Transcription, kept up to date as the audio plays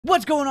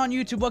What's going on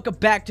YouTube? Welcome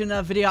back to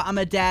another video. I'm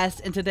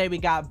Adast, and today we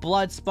got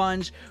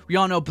BloodSponge. We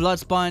all know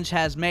BloodSponge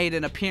has made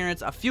an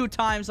appearance a few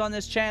times on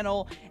this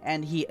channel,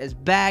 and he is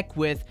back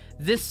with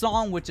this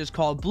song, which is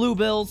called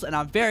Bluebills, and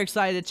I'm very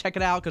excited to check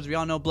it out because we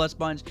all know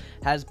BloodSponge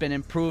has been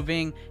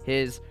improving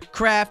his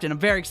craft, and I'm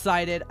very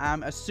excited.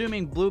 I'm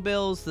assuming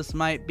Bluebills, this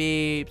might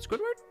be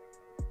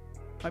Squidward?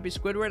 Might be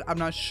Squidward, I'm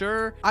not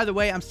sure. Either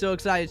way, I'm still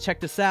excited to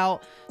check this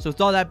out. So with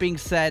all that being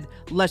said,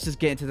 let's just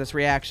get into this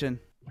reaction.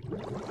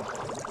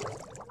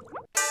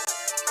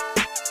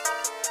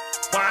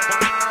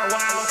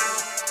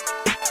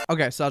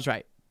 Okay, so I was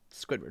right.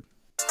 Squidward.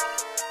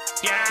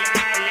 Yeah.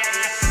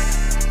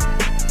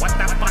 What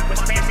the fuck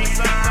was fancy,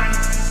 son?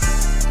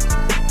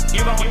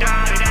 You gon'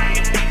 die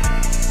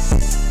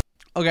today.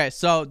 Okay,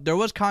 so there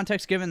was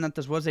context given that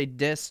this was a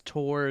diss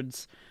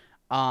towards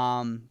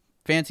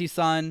Fancy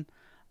Son.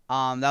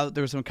 There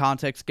was some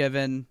context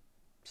given,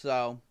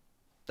 so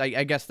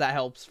I guess that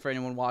helps for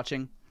anyone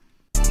watching.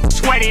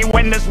 Sweaty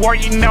when this war,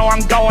 you know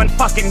I'm going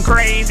fucking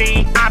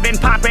crazy. I've been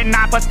popping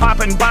napas,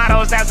 popping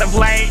bottles as of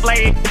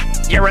lately.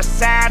 You're a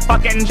sad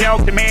fucking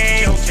joke to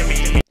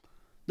me.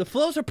 The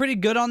flows are pretty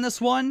good on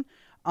this one.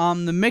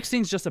 The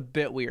mixing's just a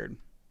bit weird.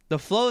 The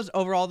flows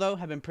overall, though,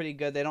 have been pretty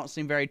good. They don't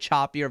seem very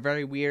choppy or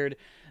very weird.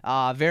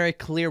 Very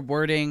clear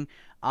wording.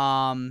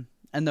 And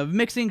the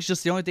mixing's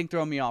just the only thing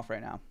throwing me off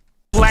right now.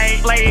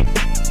 Lately,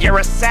 you're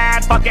a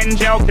sad fucking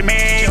joke to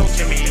me.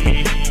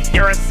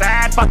 You're a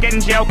sad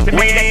fucking joke to me.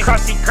 We the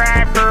crusty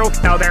crab crew,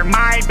 though there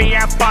might be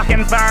a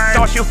fucking third.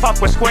 Don't you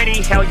fuck with Squiddy,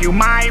 hell you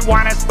might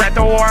wanna spread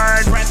the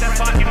word.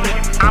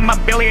 I'm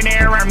a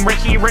billionaire, I'm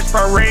rich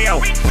for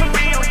real.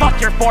 Fuck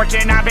your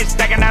fortune, I've been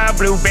stacking up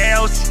blue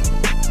bills.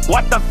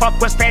 What the fuck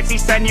was fancy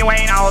son, you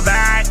ain't all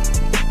that.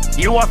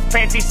 You a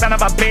fancy son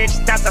of a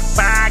bitch, that's a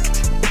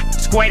fact.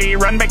 Squiddy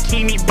run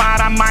bikini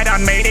bottom, I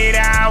done made it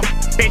out.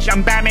 Bitch,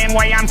 I'm Batman,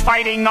 way I'm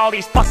fighting all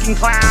these fucking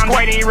clowns.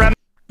 Squiddy run.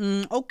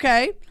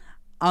 Okay.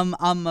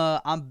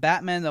 I'm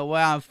Batman the way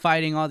I'm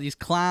fighting all these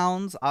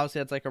clowns.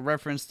 Obviously, that's like a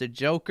reference to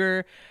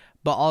Joker,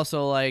 but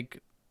also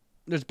like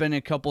there's been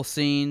a couple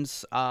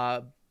scenes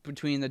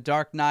between the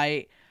Dark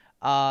Knight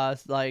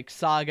like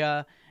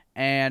saga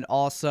and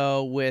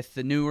also with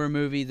the newer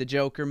movie, the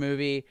Joker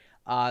movie.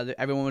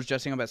 Everyone was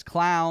dressing up as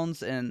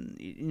clowns, and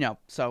you know,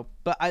 so.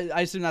 But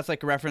I assume that's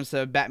like a reference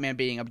to Batman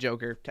beating up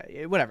Joker.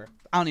 Whatever.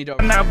 I don't need to.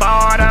 On the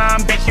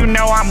bottom, bitch, you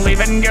know I'm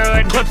living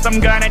good. Clips I'm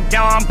gonna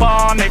dump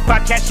on if I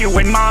catch you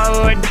in my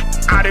hood.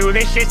 I do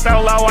this shit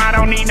solo, I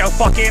don't need no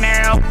fucking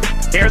help.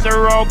 Here's a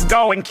rope,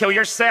 go and kill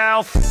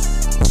yourself.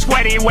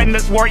 Sweaty when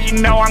this war, you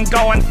know I'm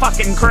going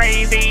fucking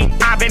crazy.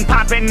 I've been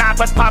popping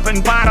napas,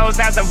 popping bottles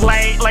as of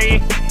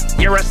lately.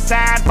 You're a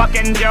sad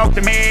fucking joke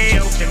to me.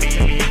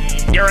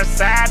 You're a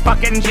sad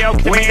fucking joke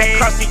to me. We the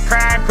crusty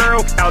crab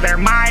crew, though there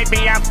might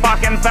be a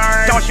fucking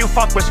third. Don't you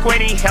fuck with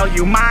Squiddy, hell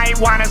you might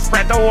wanna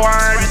spread the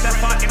word.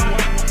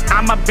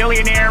 I'm a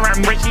billionaire,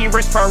 I'm rich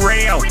for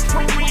real.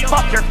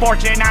 Fuck your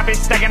fortune, I've been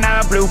stacking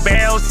up blue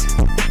bills.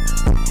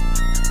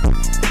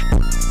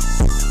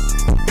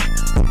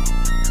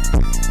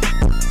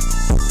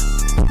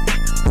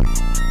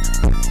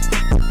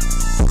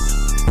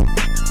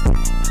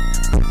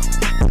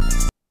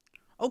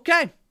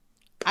 Okay,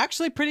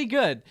 actually pretty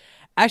good.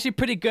 Actually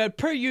pretty good.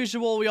 Per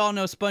usual, we all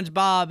know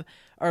SpongeBob,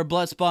 or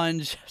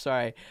BloodSponge,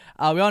 sorry.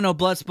 We all know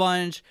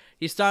BloodSponge.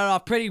 He started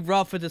off pretty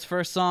rough with his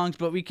first songs,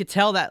 but we could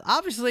tell that,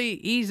 obviously,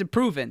 he's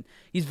improving.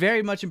 He's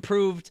very much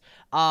improved.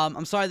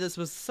 I'm sorry this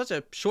was such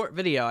a short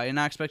video. I did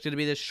not expect it to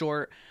be this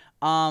short.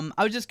 I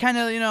was just kind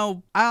of, you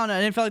know, I don't know.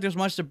 I didn't feel like there was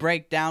much to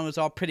break down. It was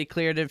all pretty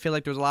clear. I didn't feel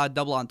like there was a lot of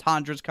double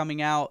entendres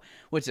coming out,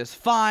 which is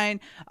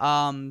fine.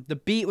 The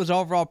beat was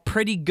overall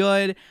pretty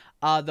good.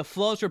 The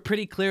flows were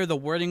pretty clear. The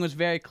wording was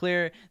very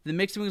clear. The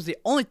mixing was the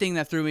only thing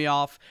that threw me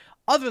off.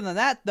 Other than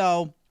that,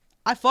 though,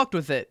 I fucked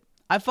with it.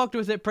 I fucked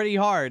with it pretty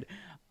hard.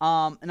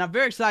 And I'm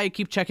very excited to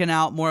keep checking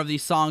out more of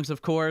these songs,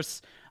 of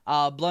course.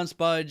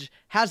 BloodSponge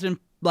has been,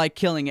 like,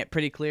 killing it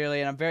pretty clearly,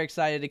 and I'm very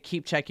excited to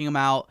keep checking them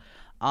out.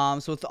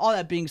 So with all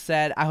that being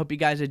said, I hope you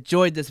guys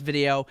enjoyed this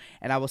video,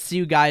 and I will see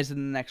you guys in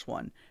the next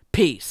one.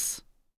 Peace.